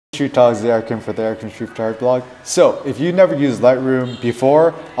Street Talks, the Eric for the Eric Street Talk blog. So if you never used Lightroom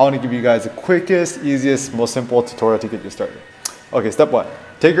before, I want to give you guys the quickest, easiest, most simple tutorial to get you started. Okay, step one,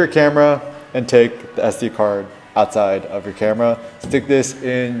 take your camera and take the SD card outside of your camera. Stick this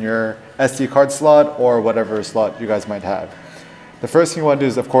in your SD card slot or whatever slot you guys might have. The first thing you want to do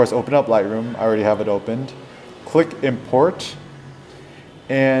is, of course, open up Lightroom. I already have it opened. Click Import,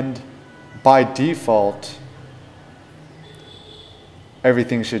 and by default,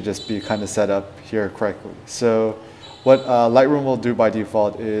 everything should just be kind of set up here correctly. So what Lightroom will do by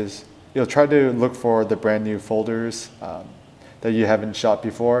default is you'll try to look for the brand new folders that you haven't shot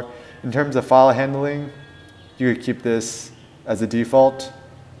before. In terms of file handling, you could keep this as a default.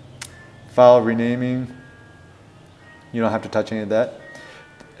 File renaming, you don't have to touch any of that.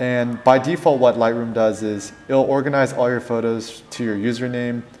 And by default, what Lightroom does is it'll organize all your photos to your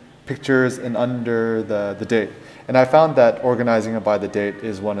username, pictures, and under the date. And I found that organizing it by the date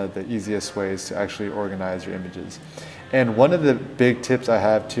is one of the easiest ways to actually organize your images. And one of the big tips I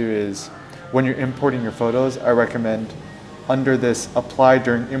have too is when you're importing your photos, I recommend under this apply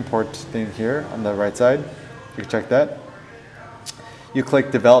during import thing here on the right side, you can check that. You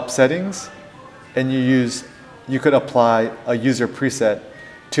click develop settings and you could apply a user preset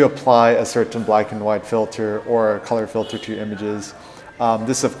to apply a certain black and white filter or a color filter to your images.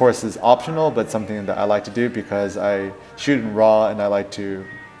 This, of course, is optional, but something that I like to do because I shoot in RAW and I like to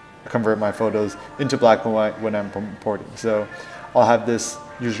convert my photos into black and white when I'm importing. So I'll have this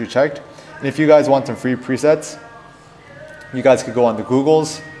usually checked. And if you guys want some free presets, you guys could go on the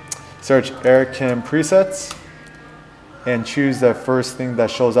Googles, search Eric Kim presets, and choose the first thing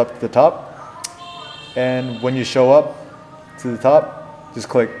that shows up to the top. And when you show up to the top, just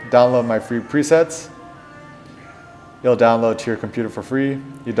click download my free presets. You'll download to your computer for free.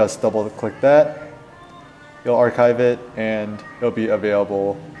 You just double click that. You'll archive it and it'll be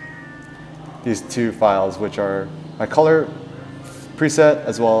available, these two files, which are my color preset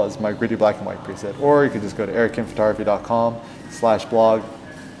as well as my gritty black and white preset. Or you can just go to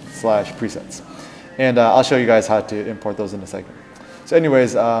erickinphotography.com/blog/presets. And I'll show you guys how to import those in a second. So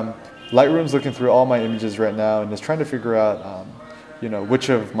anyways, Lightroom's looking through all my images right now and is trying to figure out which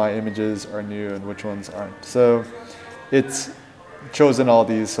of my images are new and which ones aren't. So it's chosen all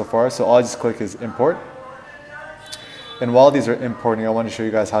these so far, so all I just click is import. And while these are importing, I want to show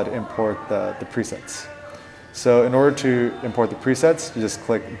you guys how to import the presets. So in order to import the presets, you just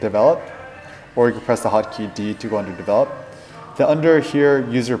click develop, or you can press the hotkey D to go under develop. Then under here,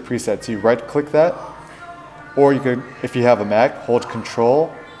 user presets, you right click that, or you could, if you have a Mac, hold Ctrl.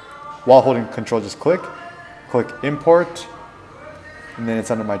 While holding Ctrl, just click import, and then it's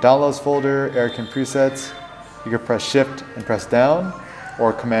under my downloads folder, Eric Kim presets. You can press Shift and press down,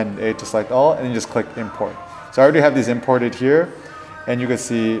 or Command A to select all, and then just click import. So I already have these imported here, and you can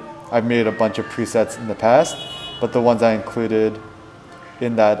see I've made a bunch of presets in the past, but the ones I included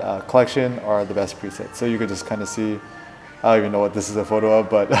in that collection are the best presets. So you could just kind of see, I don't even know what this is a photo of,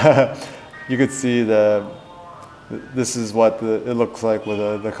 but you could see this is what it looks like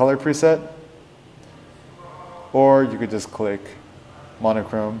with the color preset. Or you could just click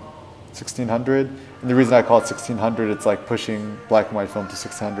Monochrome 1600. And the reason I call it 1600, it's like pushing black and white film to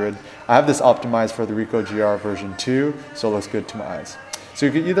 600. I have this optimized for the Ricoh GR version 2, so it looks good to my eyes. So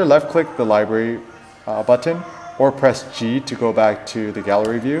you can either left click the library button or press G to go back to the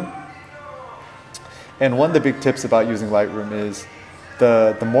gallery view. And one of the big tips about using Lightroom is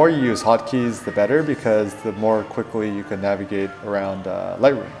the more you use hotkeys, the better, because the more quickly you can navigate around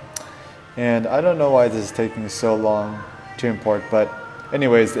Lightroom. And I don't know why this is taking so long to import, but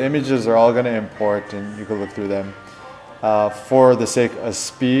anyways, the images are all going to import and you can look through them. For the sake of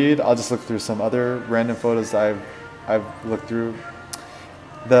speed, I'll just look through some other random photos that I've looked through.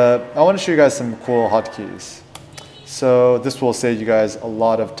 I want to show you guys some cool hotkeys. So this will save you guys a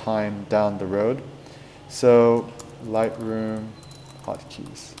lot of time down the road. So Lightroom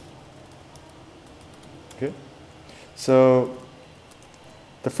hotkeys. Okay. So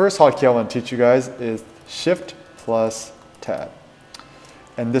the first hotkey I want to teach you guys is Shift+Tab.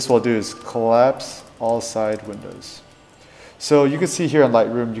 And this will do is collapse all side windows. So you can see here in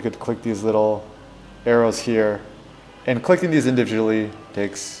Lightroom, you could click these little arrows here, and clicking these individually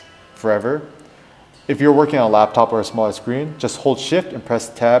takes forever. If you're working on a laptop or a smaller screen, just hold Shift and press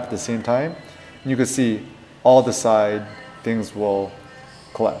Tab at the same time, and you can see all the side things will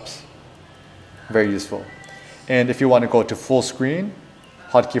collapse. Very useful. And if you want to go to full screen,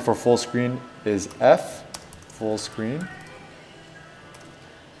 hotkey for full screen is F, full screen.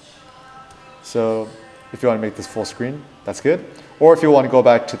 So if you want to make this full screen, that's good. Or if you want to go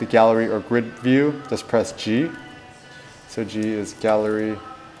back to the gallery or grid view, just press G. So G is gallery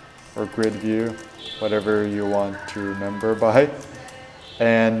or grid view, whatever you want to remember by.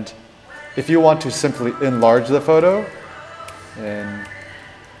 And if you want to simply enlarge the photo, and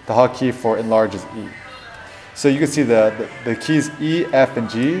the hotkey for enlarge is E. So you can see the keys E, F, and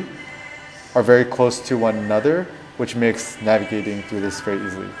G are very close to one another, which makes navigating through this very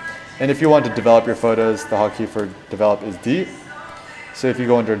easily. And if you want to develop your photos, the hotkey for develop is D. So if you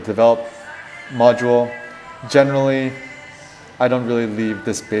go under develop module, generally, I don't really leave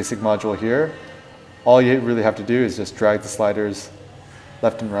this basic module here. All you really have to do is just drag the sliders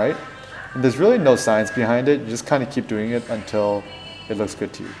left and right. And there's really no science behind it. You just kind of keep doing it until it looks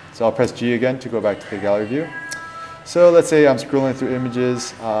good to you. So I'll press G again to go back to the gallery view. So let's say I'm scrolling through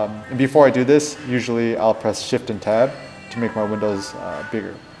images. And before I do this, usually I'll press Shift and Tab to make my windows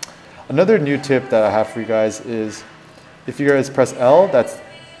bigger. Another new tip that I have for you guys is if you guys press L, that's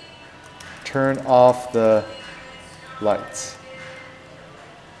turn off the lights.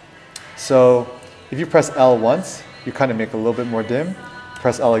 So if you press L once, you kind of make it a little bit more dim.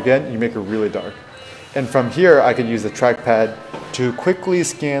 Press L again, you make it really dark. And from here, I can use the trackpad to quickly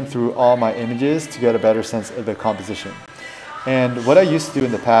scan through all my images to get a better sense of the composition. And what I used to do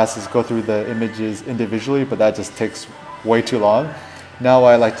in the past is go through the images individually, but that just takes way too long. Now what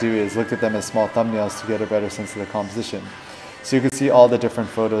I like to do is look at them as small thumbnails to get a better sense of the composition. So you can see all the different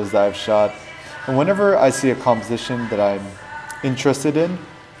photos that I've shot. And whenever I see a composition that I'm interested in,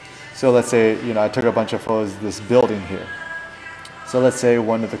 so let's say, I took a bunch of photos of this building here. So let's say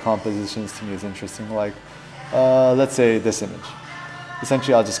one of the compositions to me is interesting, like let's say this image.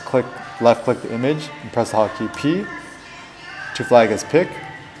 Essentially, I'll just left click the image and press the hotkey P to flag as pick.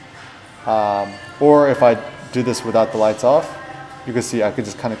 Or if I do this without the lights off, you can see I could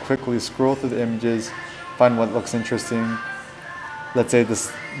just kind of quickly scroll through the images, find what looks interesting. Let's say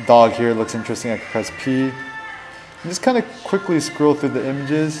this dog here looks interesting, I can press P. And just kind of quickly scroll through the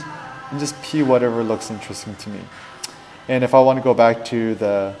images and just P whatever looks interesting to me. And if I want to go back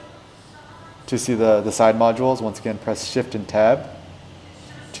to see the side modules, once again press Shift and Tab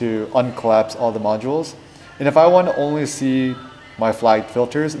to uncollapse all the modules. And if I want to only see my flagged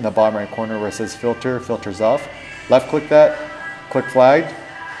filters in the bottom right corner where it says filter, filters off, left click that, click flagged,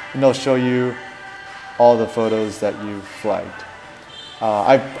 and it'll show you all the photos that you've flagged.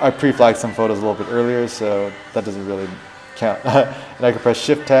 I pre-flagged some photos a little bit earlier, so that doesn't really count. And I can press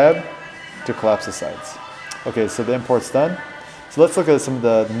Shift Tab to collapse the sides. Okay, so the import's done. So let's look at some of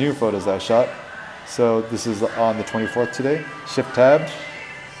the new photos I shot. So this is on the 24th today. Shift Tab,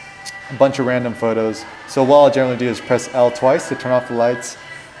 a bunch of random photos. So what I'll generally do is press L twice to turn off the lights.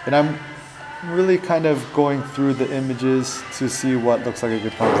 And I'm really kind of going through the images to see what looks like a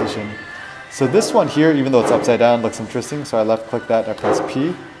good composition. So this one here, even though it's upside down, looks interesting. So I left click that and I press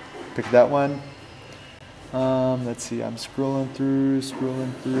P, pick that one. Let's see, I'm scrolling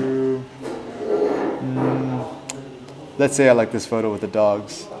through. Let's say I like this photo with the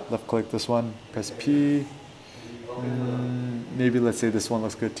dogs. Left click this one, press P. Maybe let's say this one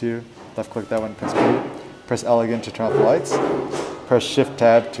looks good too. Left click that one, press P. Press L again to turn off the lights. Press Shift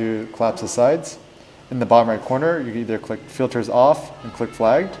Tab to collapse the sides. In the bottom right corner, you can either click filters off and click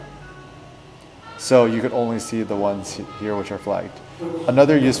flagged. So you could only see the ones here which are flagged.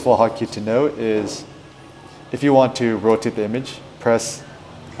 Another useful hotkey to note is if you want to rotate the image, press,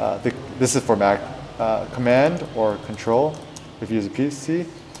 this is for Mac, Command or Control if you use a PC,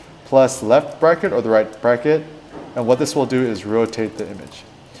 plus left bracket or the right bracket. And what this will do is rotate the image.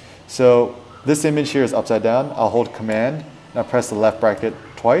 So this image here is upside down. I'll hold Command and I'll press the left bracket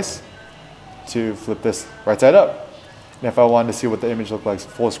twice to flip this right side up. And if I wanted to see what the image looked like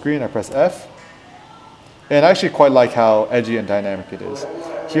full screen, I press F. And I actually quite like how edgy and dynamic it is.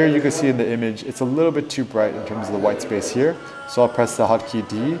 Here you can see in the image, it's a little bit too bright in terms of the white space here. So I'll press the hotkey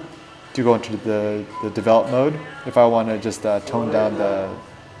D to go into the develop mode if I want to just tone down the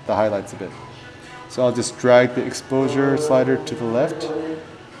highlights a bit. So I'll just drag the exposure slider to the left.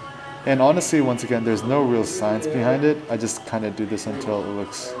 And honestly, once again, there's no real science behind it. I just kind of do this until it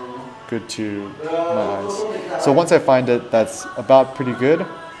looks good to my eyes. So once I find it, that's about pretty good.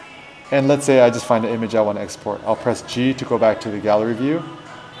 And let's say I just find an image I want to export. I'll press G to go back to the gallery view.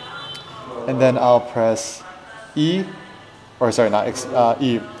 And then I'll press E, or sorry, not X,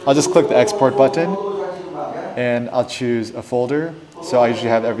 E. I'll just click the export button and I'll choose a folder. So I usually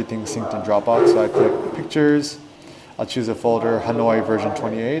have everything synced in Dropbox. So I click pictures, I'll choose a folder, Hanoi version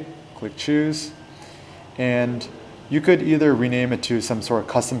 28, click choose. And you could either rename it to some sort of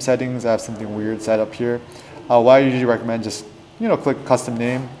custom settings. I have something weird set up here. What I usually recommend, just click custom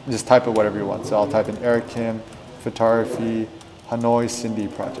name, and just type it whatever you want. So I'll type in Eric Kim, photography, Hanoi Cindy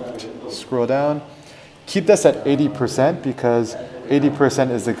project. Scroll down. Keep this at 80% because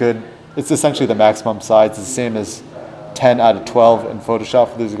 80% is a good, it's essentially the maximum size. It's the same as 10 out of 12 in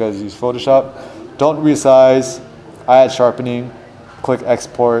Photoshop for those guys who use Photoshop. Don't resize, I add sharpening, click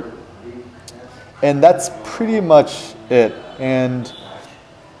export, and that's pretty much it. And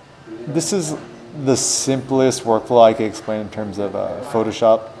this is the simplest workflow I can explain in terms of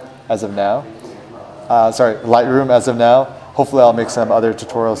Photoshop as of now. Sorry, Lightroom as of now. Hopefully I'll make some other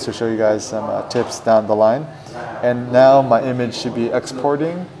tutorials to show you guys some tips down the line. And now my image should be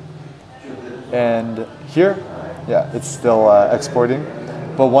exporting. And here, yeah, it's still exporting.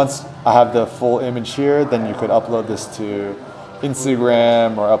 But once I have the full image here, then you could upload this to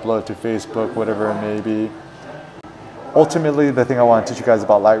Instagram or upload to Facebook, whatever it may be. Ultimately, the thing I want to teach you guys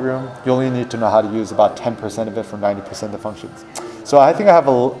about Lightroom, you only need to know how to use about 10% of it for 90% of the functions. So I think I have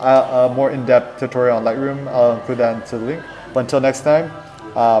a more in-depth tutorial on Lightroom. I'll include that into the link. But until next time,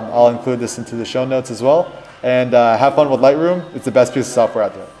 I'll include this into the show notes as well. And have fun with Lightroom. It's the best piece of software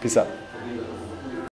out there. Peace out.